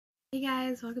Hey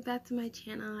guys, welcome back to my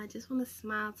channel. I just want to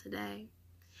smile today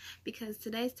because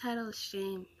today's title is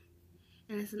shame,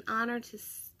 and it's an honor to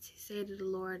say to the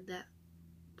Lord that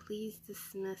please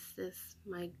dismiss this,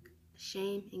 my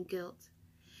shame and guilt,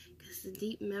 because the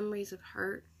deep memories of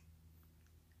hurt,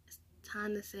 it's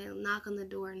time to say, knock on the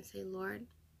door and say, Lord,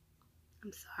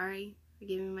 I'm sorry,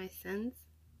 forgive me my sins,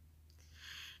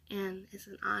 and it's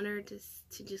an honor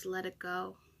to just let it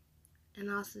go, and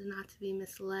also not to be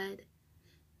misled,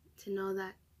 to know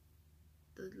that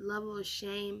the level of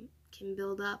shame can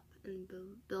build up and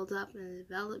build up in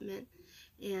development,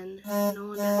 and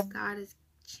knowing that God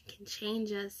can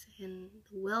change us and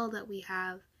the will that we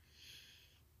have,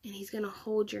 and He's gonna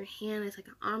hold your hand as like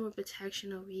an arm of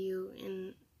protection over you.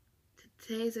 And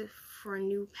today's for a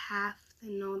new path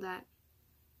to know that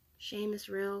shame is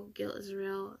real, guilt is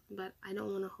real, but I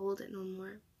don't want to hold it no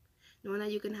more. Knowing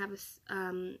that you can have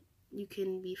you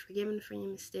can be forgiven for your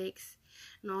mistakes,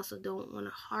 and also don't want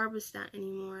to harvest that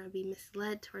anymore and be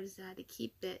misled towards that, to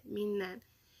keep it, meaning that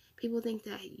people think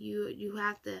that you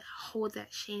have to hold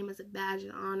that shame as a badge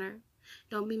of honor.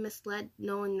 Don't be misled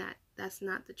knowing that that's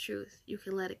not the truth. You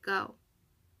can let it go.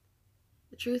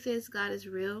 The truth is, God is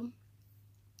real.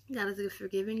 God is a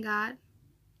forgiving God.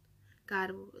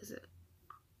 God is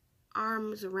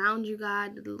arms around you.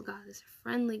 God is a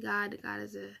friendly God. God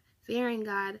is a fearing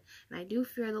God, and I do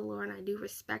fear the Lord, and I do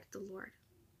respect the Lord.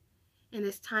 And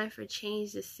it's time for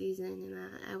change this season,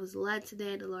 and I was led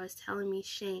today. The Lord is telling me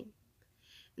shame,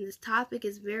 and this topic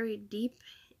is very deep,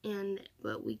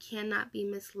 but we cannot be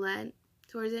misled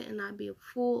towards it and not be a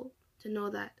fool to know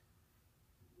that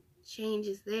change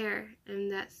is there,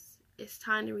 and it's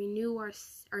time to renew our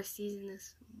season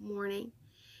this morning.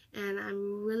 And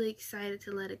I'm really excited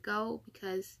to let it go,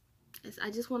 because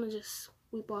I just want to just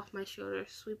sweep off my shoulder,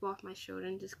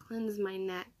 and just cleanse my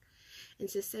neck,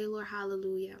 and just say, Lord,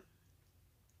 hallelujah.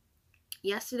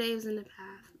 Yesterday was in the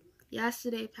past.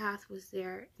 Yesterday's path was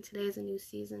there, and today is a new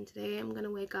season. Today I'm going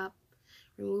to wake up,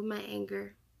 remove my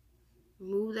anger,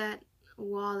 remove that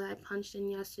wall that I punched in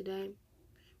yesterday,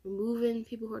 removing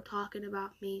people who are talking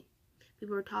about me.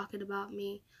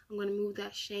 I'm going to move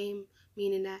that shame,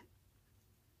 meaning that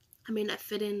I may not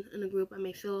fit in a group. I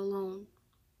may feel alone.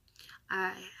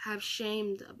 I have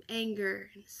shame, anger,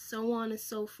 and so on and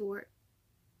so forth.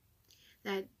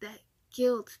 That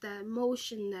guilt, that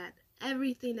emotion, that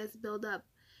everything that's built up.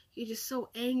 You're just so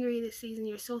angry this season.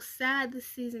 You're so sad this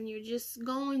season. You're just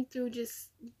going through,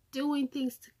 just doing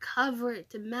things to cover it,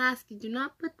 to mask it. Do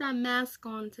not put that mask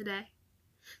on today.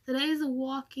 Today is a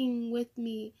walking with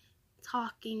me,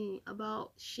 talking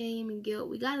about shame and guilt.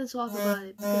 We got to talk about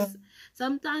it, because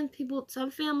sometimes some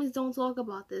families don't talk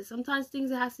about this. Sometimes things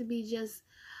have to be just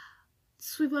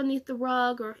sweep underneath the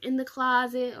rug or in the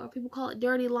closet, or people call it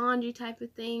dirty laundry type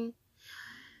of thing.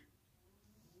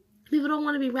 People don't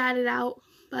want to be ratted out,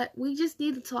 but we just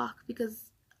need to talk, because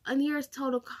here is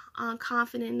total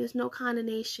confidence. There's no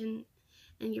condemnation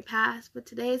in your past, but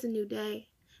today is a new day,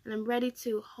 and I'm ready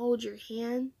to hold your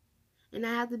hand. And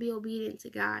I have to be obedient to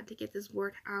God to get this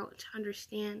word out, to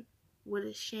understand what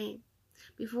is shame.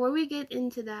 Before we get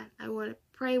into that, I want to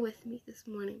pray with me this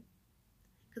morning,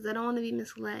 because I don't want to be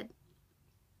misled.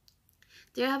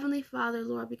 Dear Heavenly Father,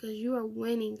 Lord, because you are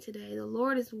winning today. The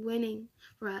Lord is winning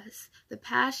for us. The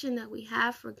passion that we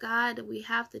have for God, that we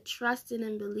have to trust in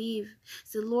and believe.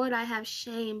 So, Lord, I have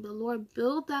shame, but Lord,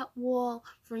 build that wall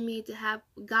for me to have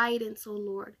guidance, oh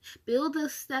Lord. Build the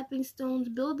stepping stones,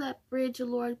 build that bridge, oh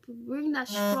Lord. Bring that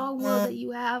strong will that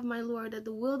you have, my Lord, that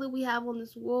the will that we have on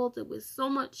this world, that with so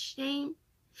much shame,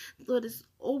 Lord, is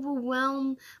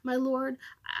overwhelmed, my Lord.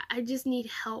 I just need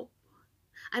help.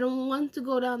 I don't want to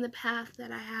go down the path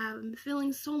that I have. I'm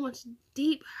feeling so much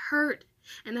deep hurt,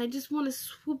 and I just want to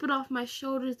swoop it off my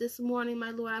shoulders this morning,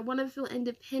 my Lord. I want to feel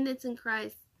independence in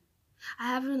Christ. I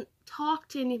haven't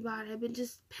talked to anybody. I've been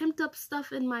just pimped up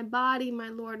stuff in my body, my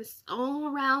Lord. It's all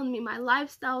around me. My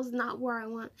lifestyle is not where I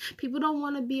want. People don't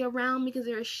want to be around me because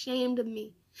they're ashamed of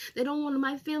me.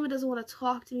 My family doesn't want to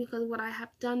talk to me because of what I have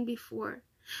done before.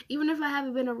 Even if I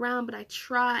haven't been around, but I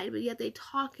tried, but yet they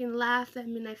talk and laugh at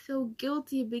me, and I feel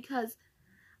guilty because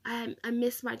I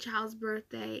missed my child's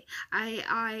birthday.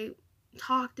 I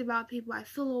talked about people. I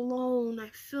feel alone. I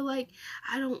feel like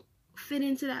I don't fit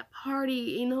into that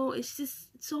party. You know, it's just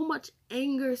so much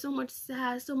anger, so much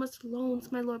sad, so much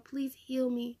loneliness. My Lord, please heal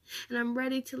me, and I'm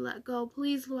ready to let go.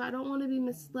 Please, Lord, I don't want to be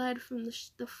misled from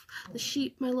the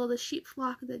sheep, my Lord, the sheep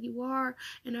flock that you are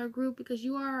in our group, because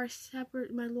you are our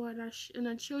shepherd, my Lord, and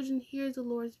our children hears the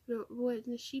Lord's voice,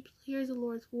 and the sheep hears the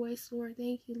Lord's voice, Lord.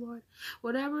 Thank you, Lord.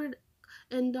 Whatever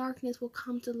in darkness will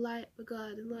come to light, but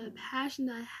God, Lord, the passion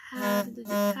that I have, the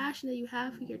passion that you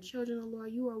have for your children, oh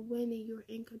Lord, you are winning, you're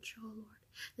in control, Lord.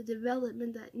 The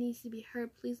development that needs to be heard,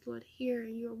 please, Lord, hear,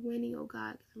 and you're winning, oh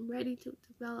God. I'm ready to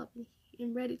develop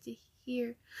and ready to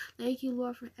hear. Thank you,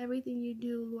 Lord, for everything you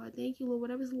do, Lord. Thank you, Lord,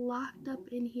 whatever's locked up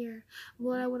in here,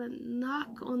 Lord, I want to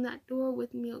knock on that door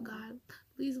with me, oh God.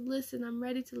 Please listen. I'm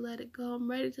ready to let it go. I'm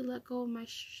ready to let go of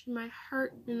my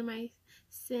hurt and my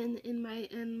sin and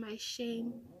my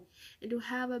shame, and to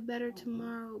have a better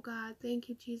tomorrow, God. Thank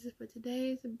you, Jesus, for today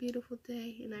is a beautiful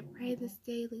day, and I pray this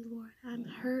daily, Lord. I'm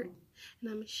hurt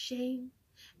and I'm ashamed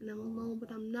and I'm alone,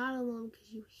 but I'm not alone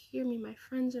because you hear me. My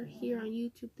friends are here on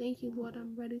YouTube. Thank you, Lord.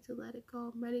 I'm ready to let it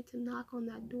go. I'm ready to knock on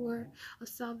that door of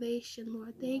salvation,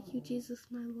 Lord. Thank you, Jesus,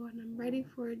 my Lord. And I'm ready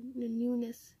for the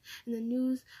newness and the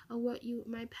news of what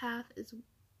my path is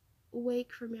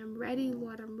awake for me. I'm ready,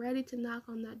 Lord. I'm ready to knock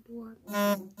on that door.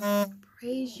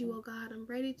 Praise you, oh God. I'm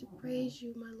ready to praise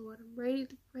you, my Lord. I'm ready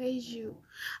to praise you.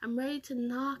 I'm ready to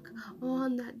knock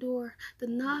on that door. To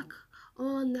knock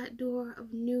on that door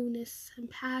of newness and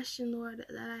passion, Lord,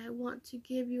 that I want to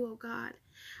give you, oh God.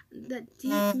 That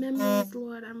deep memories,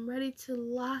 Lord, I'm ready to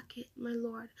lock it, my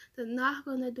Lord. To knock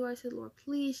on the door and say, Lord,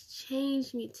 please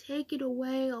change me. Take it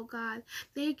away, oh God.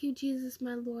 Thank you, Jesus,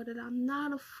 my Lord, that I'm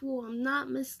not a fool. I'm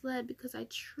not misled because I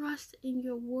trust in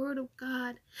your word of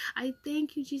God. I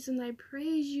thank you, Jesus, and I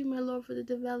praise you, my Lord, for the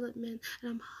development.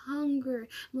 And I'm hungry,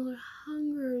 Lord,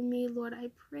 hunger in me, Lord. I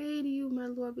pray to you, my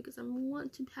Lord, because I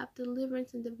want to have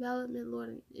deliverance and development,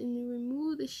 Lord, and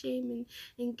remove the shame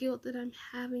and guilt that I'm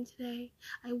having today.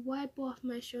 I wipe off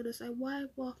my shoulders. I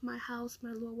wipe off my house,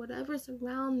 my Lord. Whatever's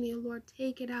around me, Lord,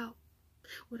 take it out.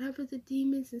 Whatever the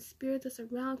demons and spirits that's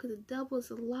around, because the devil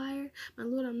is a liar. My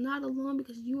Lord, I'm not alone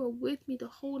because you are with me to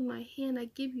hold my hand. I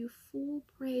give you full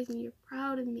praise and you're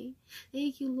proud of me.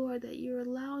 Thank you, Lord, that you're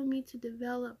allowing me to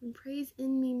develop and praise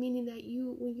in me, meaning that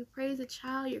when you praise a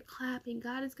child, you're clapping.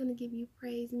 God is going to give you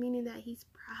praise, meaning that he's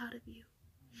proud of you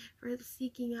for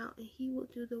seeking out, and he will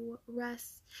do the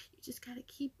rest. You just got to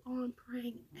keep on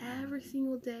praying every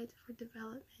single day for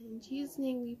development. In Jesus'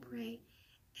 name we pray.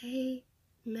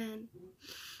 Amen.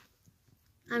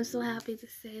 I'm so happy to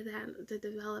say that the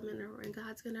development and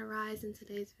God's going to rise in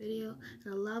today's video,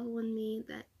 and I love in me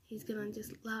that he's going to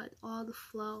just allow it all to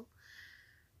flow.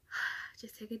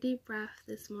 Just take a deep breath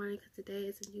this morning because today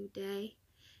is a new day,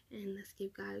 and let's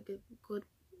give God a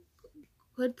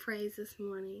good praise this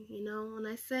morning. You know, when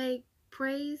I say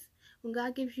praise, when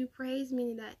God gives you praise,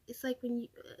 meaning that it's like when you,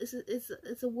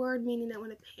 it's a word meaning that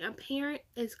when a parent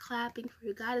is clapping for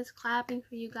you, God is clapping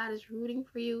for you, God is rooting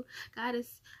for you, God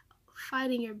is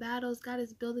fighting your battles, God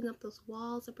is building up those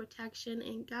walls of protection,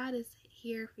 and God is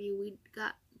here for you.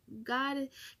 God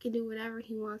can do whatever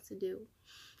he wants to do.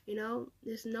 You know,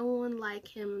 there's no one like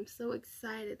him. I'm so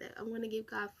excited that I want to give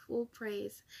God full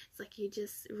praise. It's like you're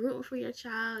just rooting for your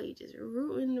child. You're just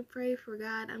rooting to pray for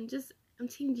God. I'm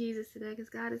Team Jesus today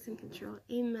because God is in control.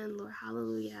 Amen, Lord.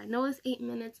 Hallelujah. I know it's 8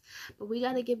 minutes, but we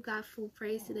got to give God full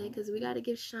praise today because we got to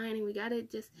give shining. We got to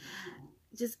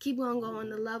just keep on going.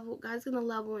 The level, God's going to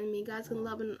level in me. God's going to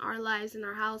level in our lives, in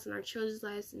our house, in our children's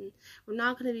lives. And we're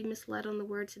not going to be misled on the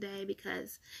word today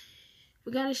because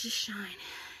we got to just shine.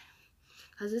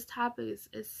 Because this topic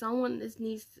is someone that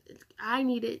needs, I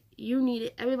need it, you need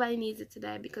it, everybody needs it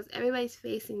today because everybody's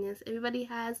facing this. Everybody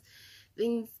has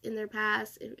things in their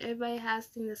past. Everybody has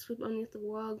things that sweep underneath the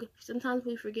world. Sometimes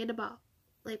we forget about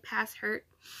like past hurt,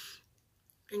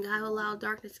 and God will allow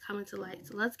darkness to come into light.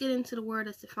 So let's get into the word.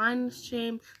 Let's define the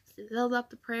shame. Let's build up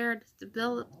the prayer. Let's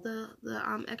build up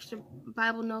the extra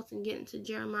Bible notes and get into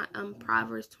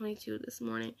Proverbs 22 this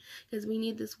morning because we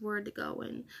need this word to go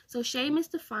in. So shame is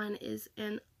defined as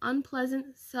an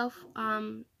unpleasant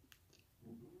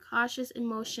cautious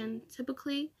emotion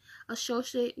typically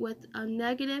associated with a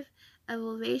negative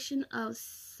elevation of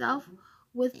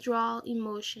self-withdrawal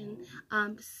emotion,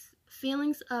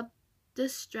 feelings of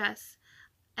distress,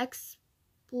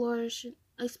 explosion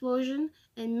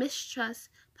and mistrust,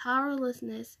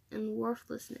 powerlessness and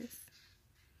worthlessness.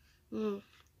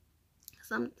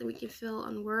 Something we can feel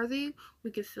unworthy,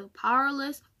 we can feel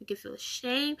powerless, we can feel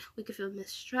shame, we can feel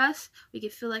mistrust, we can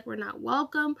feel like we're not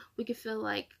welcome, we can feel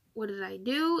like, what did I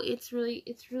do? It's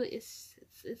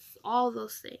all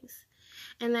those things.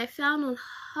 And I found on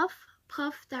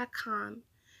huffpuff.com,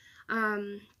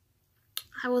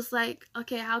 I was like,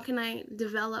 okay, how can I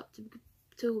develop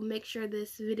to make sure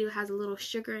this video has a little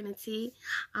sugar in the tea?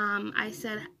 I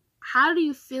said, how do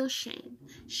you feel shame?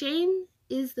 Shame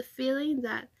is the feeling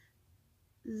that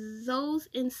those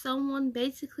in someone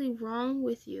basically wrong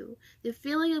with you. The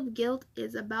feeling of guilt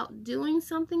is about doing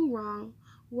something wrong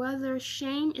whether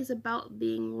shame is about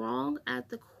being wrong at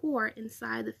the core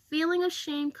inside. The feeling of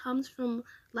shame comes from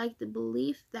like the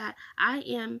belief that I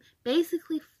am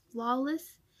basically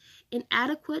flawless,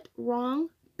 inadequate, wrong,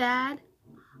 bad,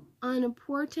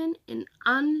 unimportant, and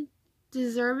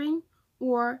undeserving,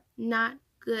 or not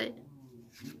good.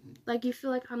 Like you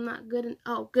feel like I'm not good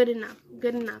good enough.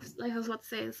 Like I was about to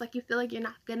say, it's like you feel like you're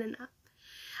not good enough.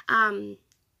 I'm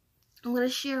gonna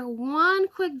share one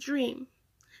quick dream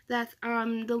that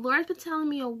the Lord's been telling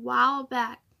me a while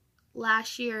back,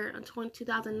 last year in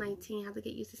 2019. I have to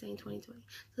get used to saying 2020.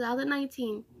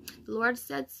 2019, the Lord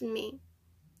said to me,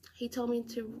 He told me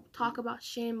to talk about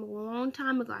shame a long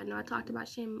time ago. I know I talked about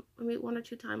shame maybe 1 or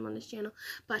 2 times on this channel,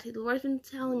 but the Lord's been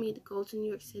telling me to go to New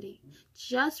York City.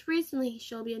 Just recently, He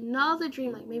showed me another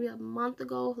dream, like maybe a month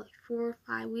ago, like 4 or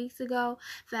 5 weeks ago,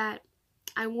 that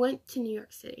I went to New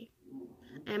York City.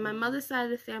 And my mother's side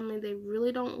of the family, they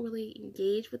really don't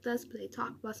engage with us, but they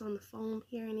talk to us on the phone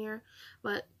here and there.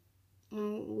 But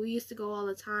we used to go all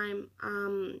the time.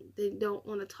 They don't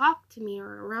want to talk to me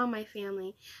or around my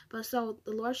family. But so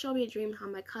the Lord showed me a dream how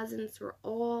my cousins were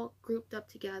all grouped up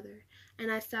together, and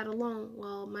I sat alone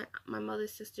while my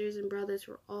mother's sisters and brothers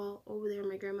were all over there, and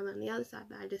my grandmother on the other side,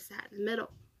 but I just sat in the middle.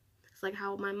 It's like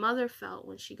how my mother felt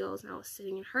when she goes and I was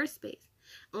sitting in her space.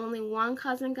 Only one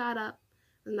cousin got up,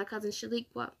 and my cousin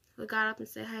Jellisa got up and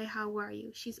said, "Hey, how are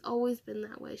you?" She's always been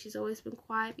that way. She's always been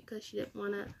quiet because she didn't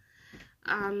want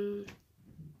to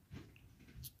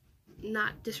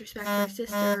not disrespect her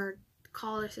sister or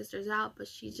call her sisters out, but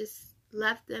she just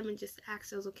left them and just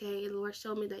asked us, okay. And the Lord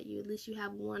showed me that at least you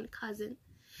have one cousin.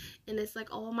 And it's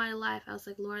like all my life I was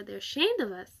like, Lord, they're ashamed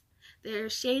of us. They're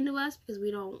ashamed of us because we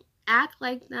don't act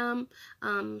like them.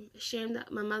 Ashamed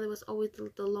that my mother was always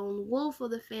the lone wolf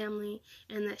of the family,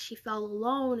 and that she felt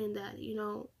alone, and that,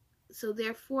 so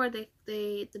therefore the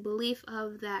belief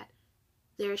of that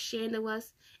they're ashamed of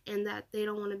us and that they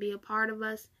don't want to be a part of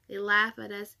us. They laugh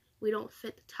at us. We don't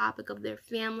fit the topic of their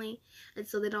family, and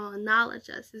so they don't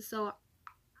acknowledge us. And so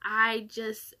I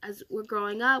just, as we're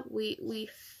growing up,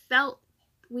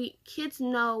 kids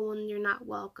know when you're not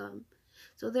welcome.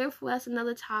 So therefore, that's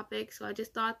another topic. So I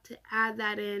just thought to add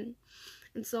that in.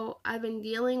 And so I've been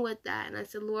dealing with that. And I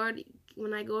said, Lord,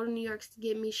 when I go to New York,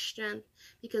 give me strength.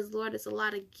 Because, Lord, there's a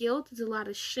lot of guilt. There's a lot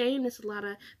of shame. There's a lot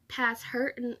of past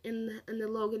hurt in the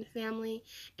Logan family.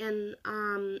 And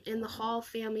in the Hall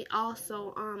family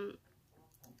also.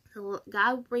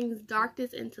 God brings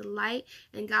darkness into light.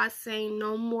 And God's saying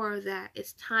no more of that.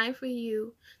 It's time for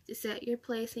you to set your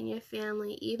place in your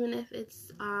family. Even if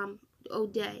it's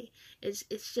day.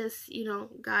 It's just,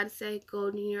 God said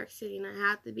go to New York City, and I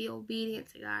have to be obedient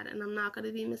to God, and I'm not going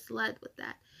to be misled with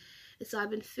that. And so I've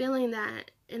been feeling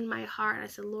that in my heart. I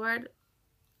said, Lord,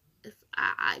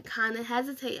 I kind of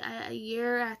hesitate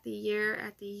year after year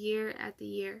after year after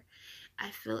year. I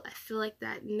feel like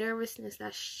that nervousness,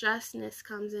 that stressness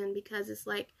comes in, because it's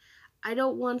like I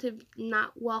don't want to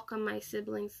not welcome my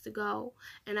siblings to go,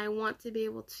 and I want to be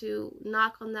able to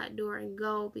knock on that door and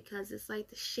go, because it's like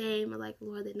the shame of like,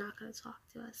 Lord, they're not going to talk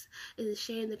to us. It's a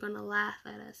shame they're going to laugh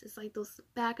at us. It's like those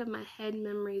back of my head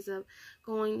memories of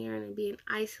going there and being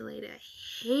isolated. I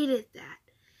hated that.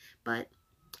 But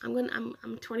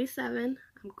I'm 27,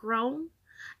 I'm grown,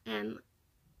 and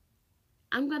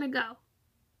I'm going to go.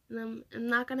 And I'm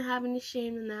not going to have any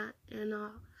shame in that. And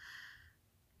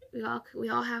we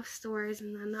all have stories,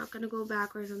 and I'm not going to go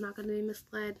backwards. I'm not going to be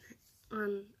misled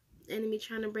on enemy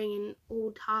trying to bring in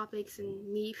old topics,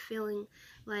 and me feeling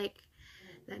like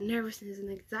that nervousness and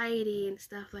anxiety and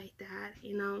stuff like that,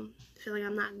 feeling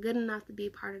I'm not good enough to be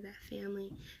part of that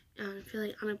family,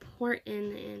 feeling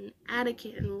unimportant and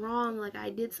inadequate and wrong, like I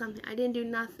did something. I didn't do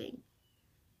nothing.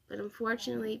 But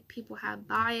unfortunately, people have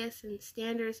bias and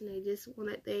standards, and they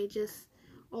just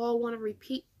all want to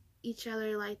repeat each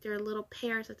other like they're little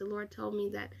parrots. Like the Lord told me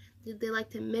that they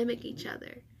like to mimic each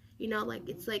other. Like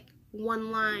it's like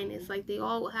one line. It's like they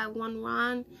all have one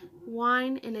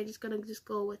wine, and they're just gonna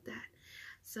go with that.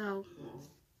 So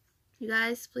you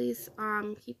guys, please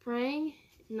keep praying,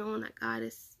 knowing that God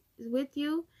is with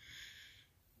you,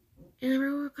 and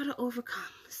we're gonna overcome.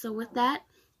 So with that,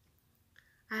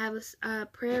 I have a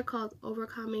prayer called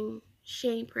Overcoming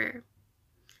Shame Prayer.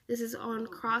 This is on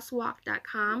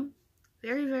crosswalk.com.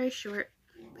 Very, very short,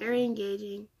 very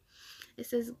engaging. It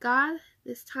says, God,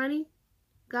 these tiny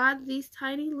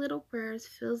little prayers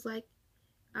feels like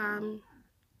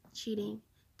cheating.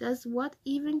 Does what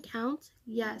even count?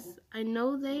 Yes, I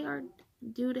know they are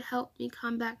due to help me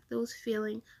combat those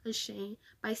feeling ashamed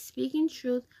by speaking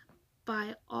truth,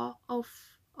 by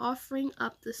offering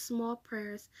up the small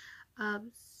prayers of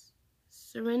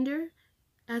surrender,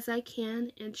 as I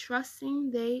can, and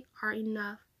trusting they are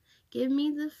enough. Give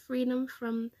me the freedom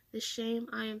from the shame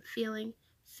I am feeling.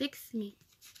 Fix me.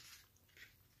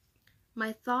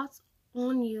 My thoughts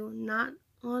on you, not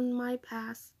on my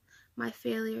past, my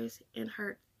failures and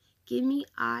hurt. Give me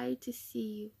eye to see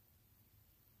you.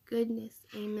 Goodness,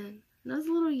 amen. And that was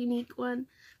a little unique one,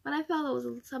 but I felt it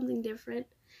was something different,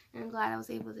 and I'm glad I was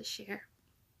able to share.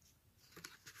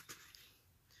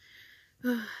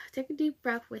 Take a deep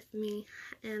breath with me,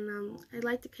 and I'd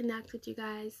like to connect with you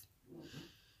guys,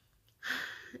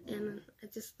 and I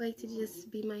just like to just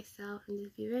be myself and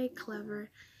just be very clever,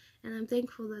 and I'm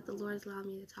thankful that the Lord's allowed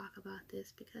me to talk about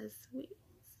this, because we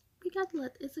got to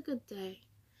it's a good day.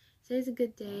 Today's a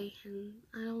good day, and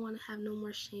I don't want to have no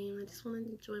more shame. I just want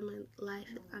to enjoy my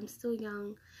life. I'm still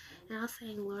young, and I was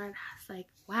saying, Lord, I was like,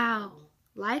 wow,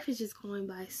 life is just going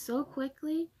by so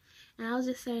quickly. And I was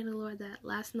just saying to the Lord that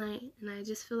last night, and I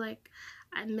just feel like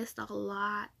I missed a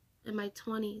lot in my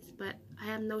 20s, but I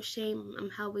have no shame. I'm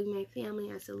helping my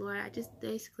family. I said, Lord, I just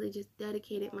basically just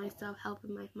dedicated myself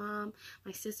helping my mom,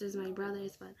 my sisters, my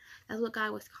brothers, but that's what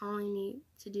God was calling me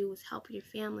to do, was help your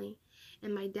family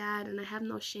and my dad, and I have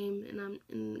no shame,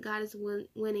 and God is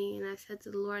winning. And I said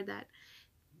to the Lord that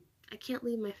I can't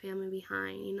leave my family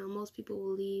behind. You know, most people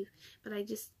will leave, but I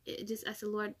said,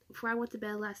 Lord, before I went to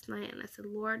bed last night, and I said,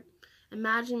 Lord,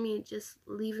 imagine me just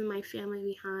leaving my family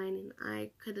behind, and I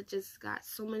could have just got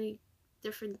so many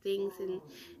different things,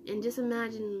 and just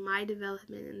imagine my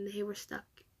development, and they were stuck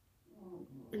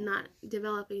and not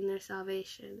developing their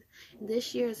salvation.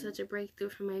 This year is such a breakthrough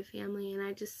for my family, and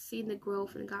I just see the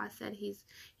growth, and God said he's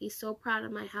so proud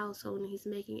of my household, and he's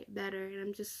making it better, and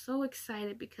I'm just so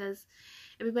excited because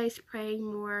everybody's praying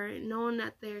more, knowing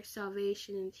that their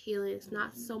salvation and healing is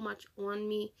not so much on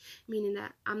me, meaning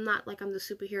that I'm not like I'm the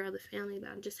superhero of the family,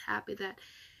 but I'm just happy that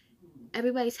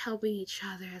everybody's helping each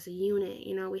other as a unit.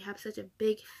 You know, we have such a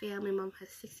big family. Mom has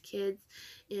 6 kids,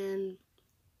 and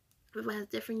everybody has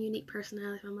different unique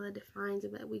personalities. My mother defines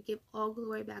it, but we give all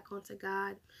glory back onto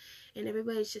God. And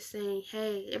everybody's just saying,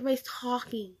 hey, everybody's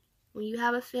talking. When you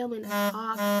have a family that's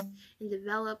talking and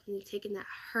developed, and you're taking that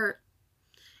hurt,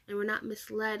 and we're not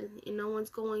misled, and no one's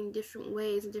going different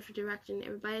ways in different directions.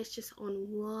 Everybody's just on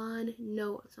one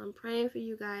note. So I'm praying for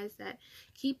you guys that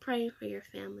keep praying for your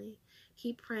family.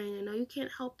 Keep praying. I know you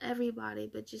can't help everybody,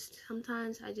 but just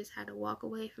sometimes I just had to walk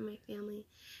away from my family,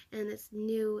 and it's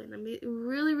new, and I'm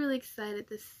really, really excited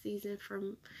this season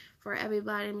for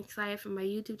everybody. I'm excited for my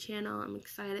YouTube channel. I'm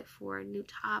excited for new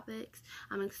topics.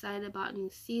 I'm excited about a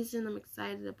new season. I'm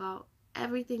excited about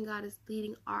everything God is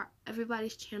leading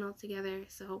everybody's channel together.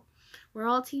 So we're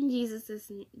all Team Jesus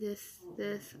this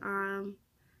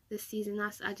season.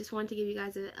 I just wanted to give you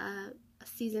guys a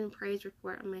season praise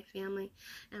report on my family.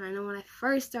 And I know when I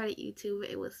first started YouTube,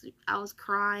 I was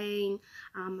crying.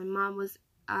 My mom was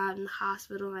in the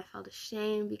hospital, and I felt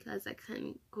ashamed because I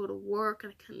couldn't go to work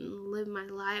and I couldn't live my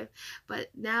life.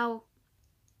 But now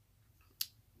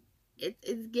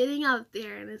it's getting out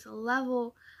there, and it's a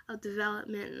level of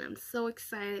development, and I'm so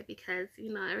excited because,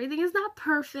 you know, everything is not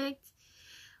perfect.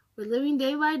 We're living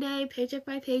day by day, paycheck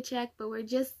by paycheck, but we're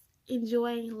just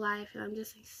enjoying life, and I'm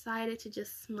just excited to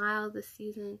just smile this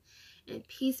season, and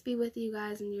peace be with you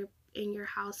guys in your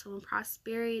household, and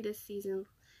prosperity this season.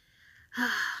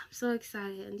 I'm so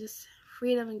excited, and just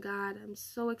freedom in God. I'm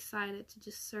so excited to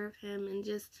just serve him and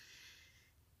just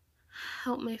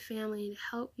help my family,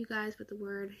 help you guys with the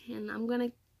word. And I'm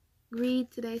gonna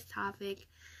read today's topic.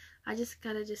 I just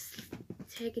gotta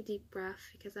take a deep breath,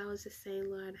 because I was just saying,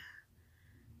 Lord,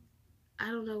 I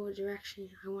don't know what direction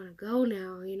I want to go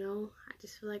now. You know, I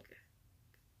just feel like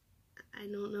I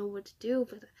don't know what to do,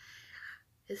 but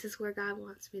this is where God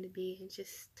wants me to be, and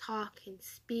just talk and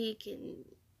speak and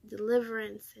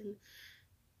deliverance and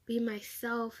be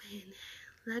myself and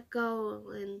let go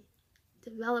and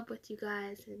develop with you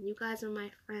guys. And you guys are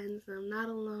my friends, and I'm not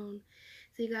alone.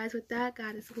 So you guys, with that,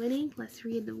 God is winning. Let's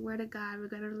read the word of God. We're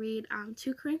going to read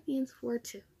 2 Corinthians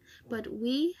 4:2. But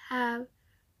we have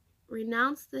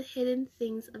renounced the hidden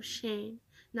things of shame,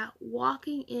 not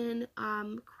walking in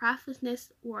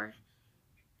craftiness or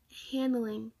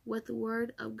handling with the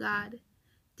word of God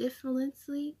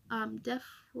differently. I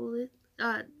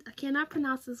cannot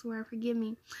pronounce this word, forgive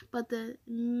me, but the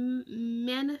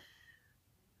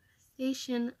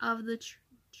manifestation of the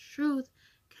truth,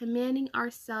 commanding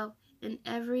ourselves in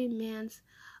every man's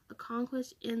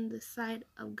accomplished in the sight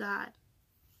of God.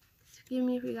 Forgive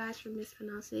me you guys for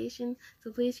mispronunciation.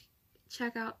 So please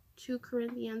check out 2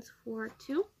 Corinthians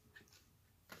 4:2.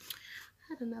 I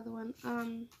had another one.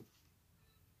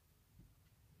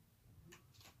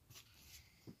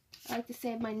 I like to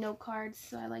save my note cards,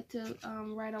 so I like to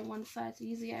write on one side. So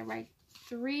usually I write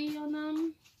 3 on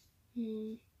them.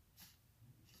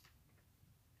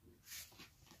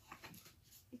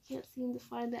 I can't seem to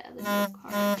find that other note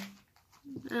card.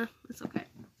 It's okay.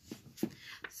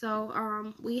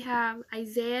 So we have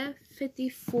Isaiah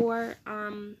 54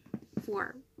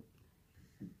 4.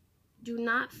 Do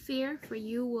not fear, for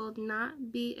you will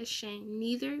not be ashamed,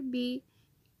 neither be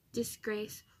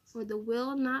disgraced, for the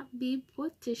will not be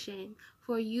put to shame.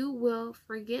 For you will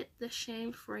forget the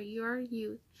shame for your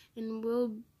youth, and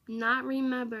will not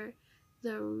remember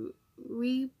the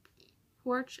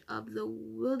reproach of the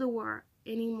widower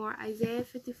anymore. Isaiah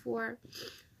 54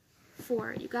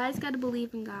 4. You guys got to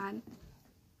believe in God.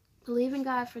 Believe in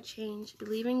God for change.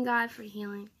 Believe in God for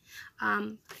healing.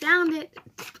 Found it.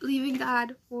 Believe in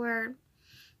God for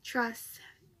trust,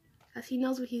 because He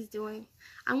knows what He's doing.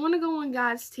 I want to go on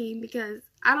God's team because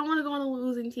I don't want to go on a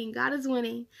losing team. God is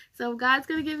winning. So if God's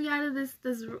going to get me out of this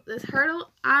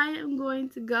hurdle, I am going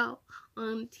to go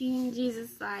on Team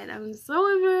Jesus' side. I'm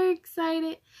so very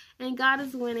excited, and God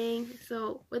is winning.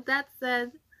 So with that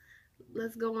said,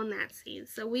 let's go on that scene.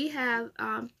 So we have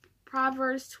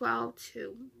Proverbs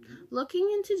 12:2. Looking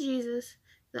into Jesus,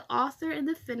 the author and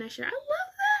the finisher. I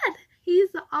love that.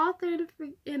 He's the author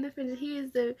and the finisher.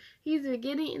 He's the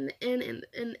beginning and the end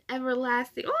and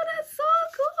everlasting. Oh, that's so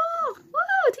cool.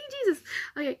 Whoa, Team Jesus.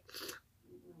 Okay.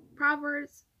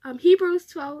 Hebrews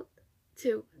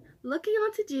 12:2. Looking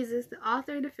unto Jesus, the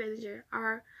author and the finisher,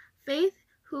 our faith,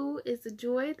 who is the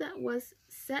joy that was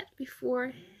set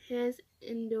before His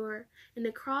endure, and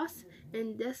the cross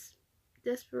and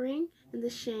despairing and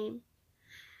the shame,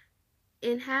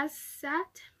 and has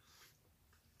sat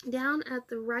down at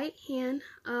the right hand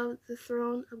of the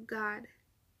throne of God.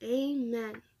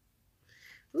 Amen.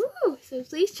 Ooh, so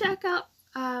please check out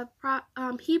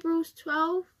Hebrews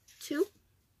 12:2.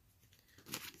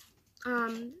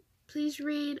 Please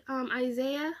read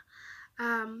Isaiah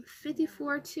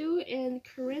 54:2 and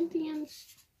Corinthians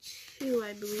 2,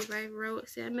 I believe I wrote.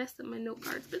 See, I messed up my note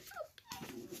cards, but it's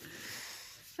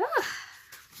okay.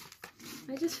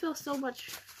 I just feel so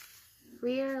much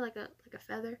freer, like a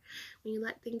feather, when you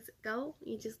let things go.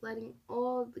 You're just letting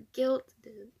all the guilt,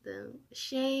 the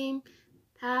shame,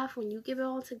 path. When you give it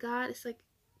all to God, it's like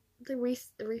the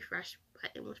refresh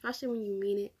button, especially when you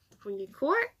mean it from your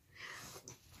core.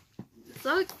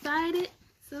 So excited,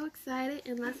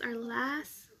 and that's our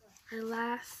last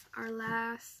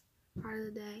part of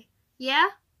the day. Yeah.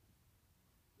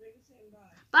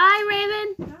 Bye,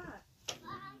 Raven.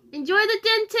 Enjoy the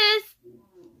dentist.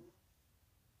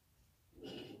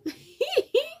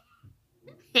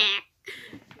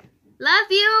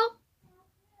 Love you.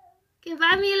 Okay,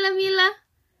 bye, Mila.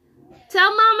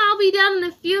 Tell Mom I'll be down in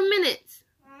a few minutes.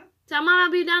 Tell Mom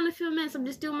I'll be down in a few minutes. I'm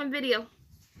just doing my video.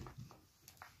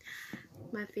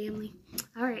 My family.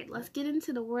 Alright, let's get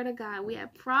into the Word of God. We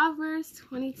have Proverbs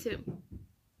 22.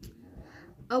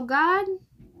 Oh,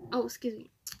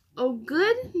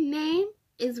 good name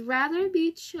is rather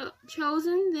be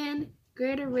chosen than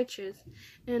greater riches,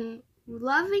 and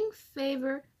loving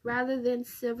favor rather than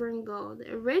silver and gold.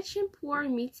 The rich and poor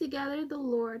meet together. The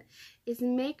Lord is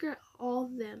maker of all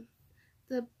them.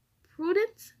 The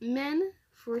prudent man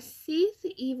foresees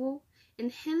the evil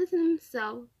and hideth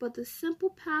himself, but the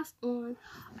simple pass on,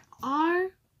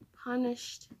 are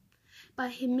punished.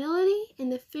 But humility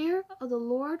and the fear of the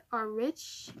Lord are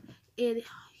rich in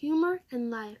humor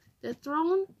and life. The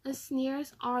throne of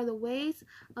snares are the ways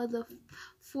of the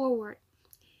forward.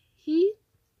 He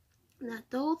that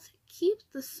doth keep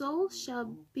the soul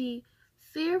shall be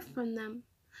feared from them.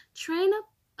 Train up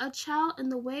a child in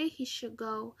the way he should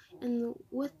go, and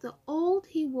with the old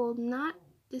he will not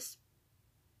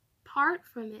depart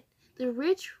from it. The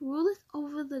rich ruleth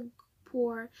over the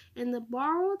poor, and the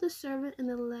borrower the servant and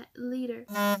the leader.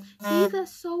 He that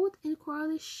soweth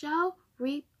inquiry shall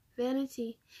reap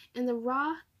vanity, and the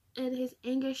wrath and his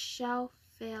anger shall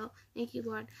fail. Thank you,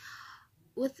 Lord.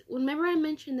 Whenever I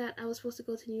mentioned that I was supposed to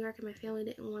go to New York and my family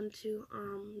didn't want to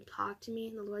talk to me,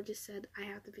 and the Lord just said I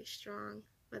have to be strong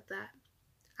with that.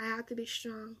 I have to be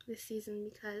strong this season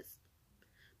because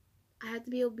I have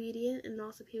to be obedient, and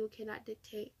also people cannot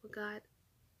dictate what God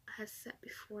has set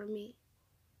before me.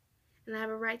 And I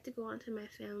have a right to go into my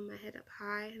family, my head up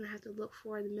high, and I have to look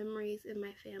for the memories in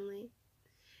my family.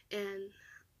 And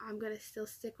I'm gonna still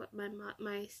stick with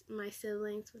my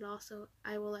siblings, but also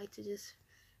I would like to just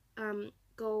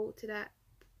go to that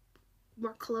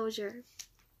more closure.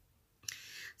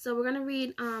 So we're gonna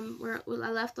read where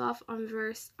I left off on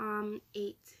verse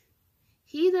 8.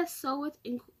 He that soweth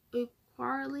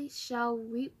inquiry shall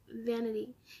reap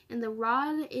vanity, and the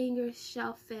rod of anger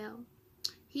shall fail.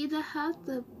 He that hath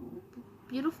the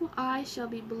beautiful eye shall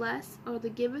be blessed, or the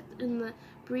giveth in the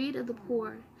breed of the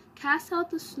poor. Cast out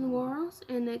the snarls,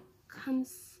 and the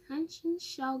conscience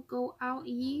shall go out.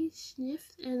 Ye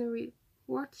sniff, and the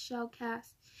report shall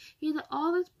cast. He that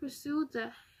always pursued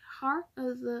the heart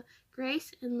of the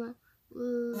grace, and the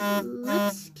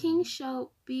lips king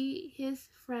shall be his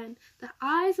friend. The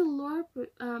eyes of the Lord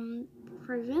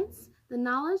prevents the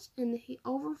knowledge, and he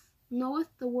overknoweth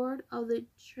the word of the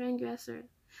transgressor.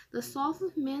 The sloth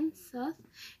of men saith,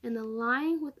 and the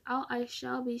lying without I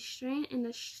shall be strained in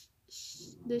the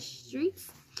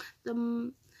streets. The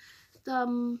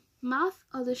mouth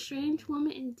of the strange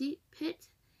woman is a deep pit,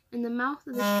 and the mouth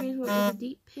of the strange woman is a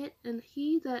deep pit, and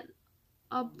he that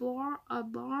abhorreth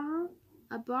of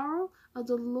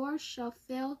the Lord shall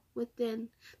fail within.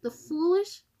 The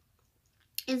foolish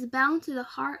is bound to the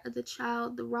heart of the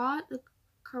child. The rod of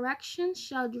correction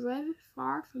shall drive it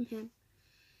far from him.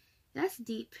 That's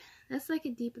deep. That's like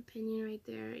a deep opinion right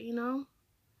there, you know?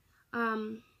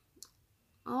 All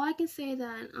I can say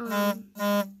that,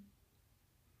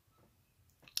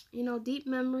 you know, deep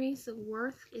memories of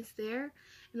worth is there.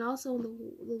 And also the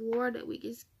Lord, that we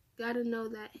just got to know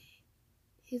that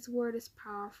his word is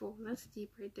powerful. That's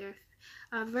deep right there.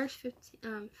 Verse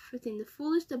 15. The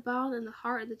foolish abound in the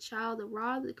heart of the child. The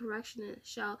rod of correction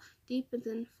shall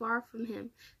deepen far from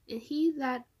him. And he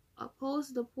that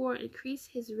opposes the poor increase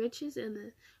his riches, and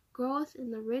the growth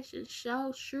in the rich, and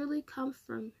shall surely come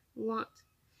from want.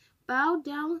 Bow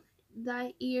down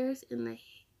thy ears, and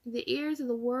the ears of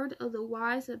the word of the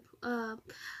wise.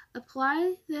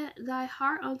 Apply thy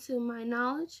heart unto my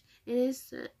knowledge. It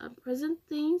is present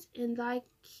things, and thy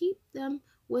keep them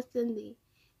within thee.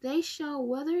 They shall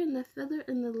wither in the feather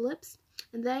in the lips,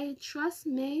 and thy trust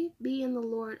may be in the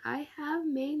Lord. I have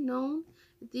made known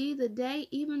thee the day,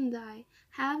 even thy.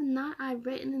 Have not I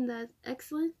written in the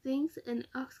excellent things, and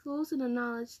exposed in the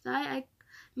knowledge, that I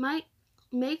might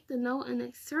make the note,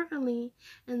 and certainly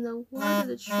in the word of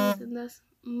the truth, and thus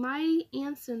mighty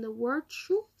answer in the word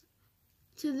truth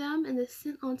to them, and the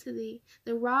sin unto thee.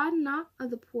 The rod not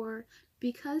of the poor,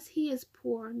 because he is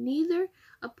poor, neither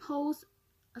oppose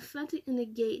offended in the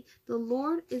gate. The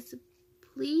Lord is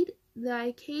plead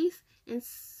thy case, and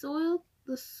soil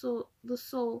the soul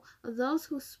of those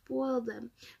who spoil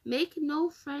them. Make no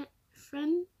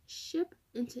friendship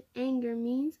into anger,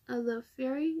 means of the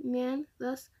fiery man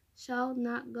thus shall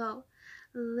not go.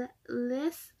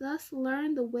 Lest thus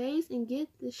learn the ways, and get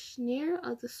the snare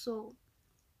of the soul.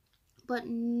 But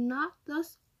not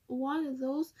thus one of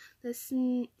those that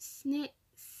sneak,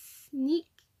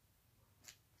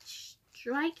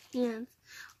 strike hands,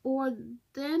 or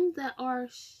them that are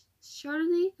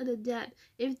surely of the debt.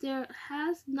 If there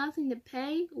has nothing to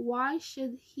pay, why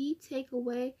should he take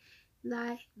away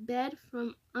thy bed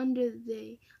from under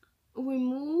thee?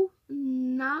 Remove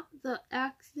not the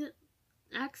accident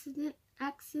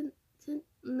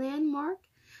landmark,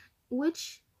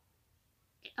 which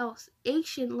else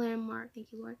ancient landmark,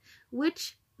 thank you Lord,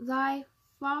 which thy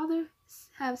father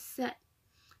have set.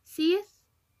 Seeth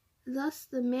thus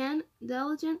the man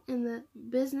diligent in the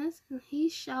business, and he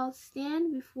shall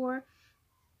stand before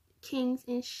kings,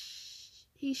 and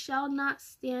he shall not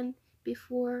stand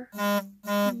before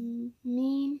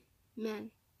mean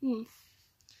men.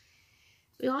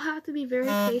 We all have to be very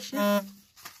patient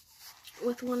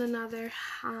with one another,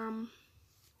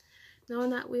 knowing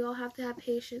that we all have to have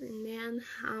patience in man.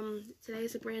 Today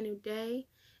is a brand new day.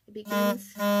 It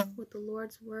begins with the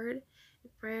Lord's word,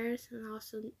 prayers, and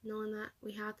also knowing that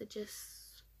we have to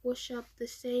just squish up the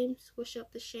shame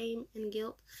and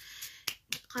guilt,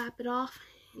 clap it off,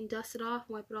 and dust it off,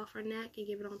 wipe it off our neck, and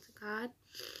give it on to God.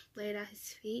 Lay it at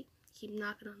his feet. Keep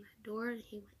knocking on that door, and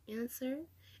he will answer.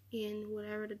 And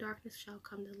whatever the darkness shall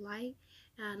come to light.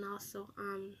 And also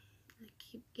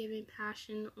keep giving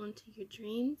passion onto your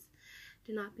dreams.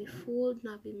 Do not be fooled, do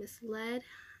not be misled,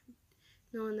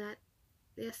 knowing that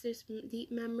yes, there's deep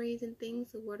memories and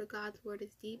things. The word of God's word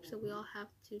is deep, so we all have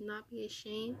to not be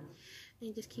ashamed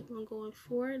and just keep on going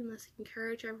forward. And let's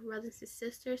encourage our brothers and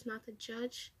sisters not to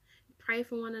judge. Pray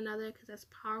for one another, because that's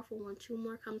powerful when two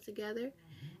more come together.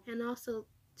 And also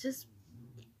just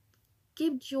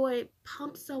give joy,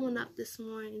 pump someone up this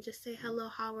morning, and just say hello,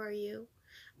 how are you?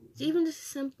 Even just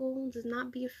simple, just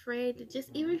not be afraid to just,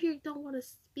 even if you don't want to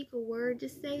speak a word,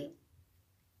 just say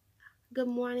good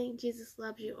morning, Jesus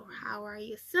loves you, or how are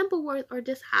you? Simple words, or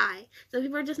just hi. So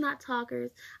people are just not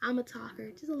talkers. I'm a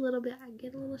talker, just a little bit. I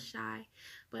get a little shy,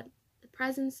 but the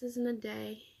presence is in a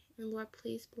day. And Lord,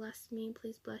 please bless me,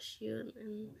 please bless you,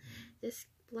 and just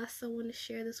bless someone to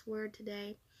share this word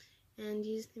today. In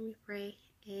Jesus' name we pray.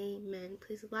 Amen.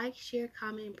 Please like, share,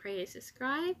 comment, and pray, and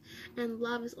subscribe. And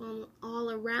love is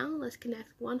all around. Let's connect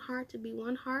one heart to be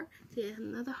one heart to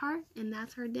another heart. And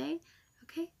that's our day.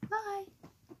 Okay, bye.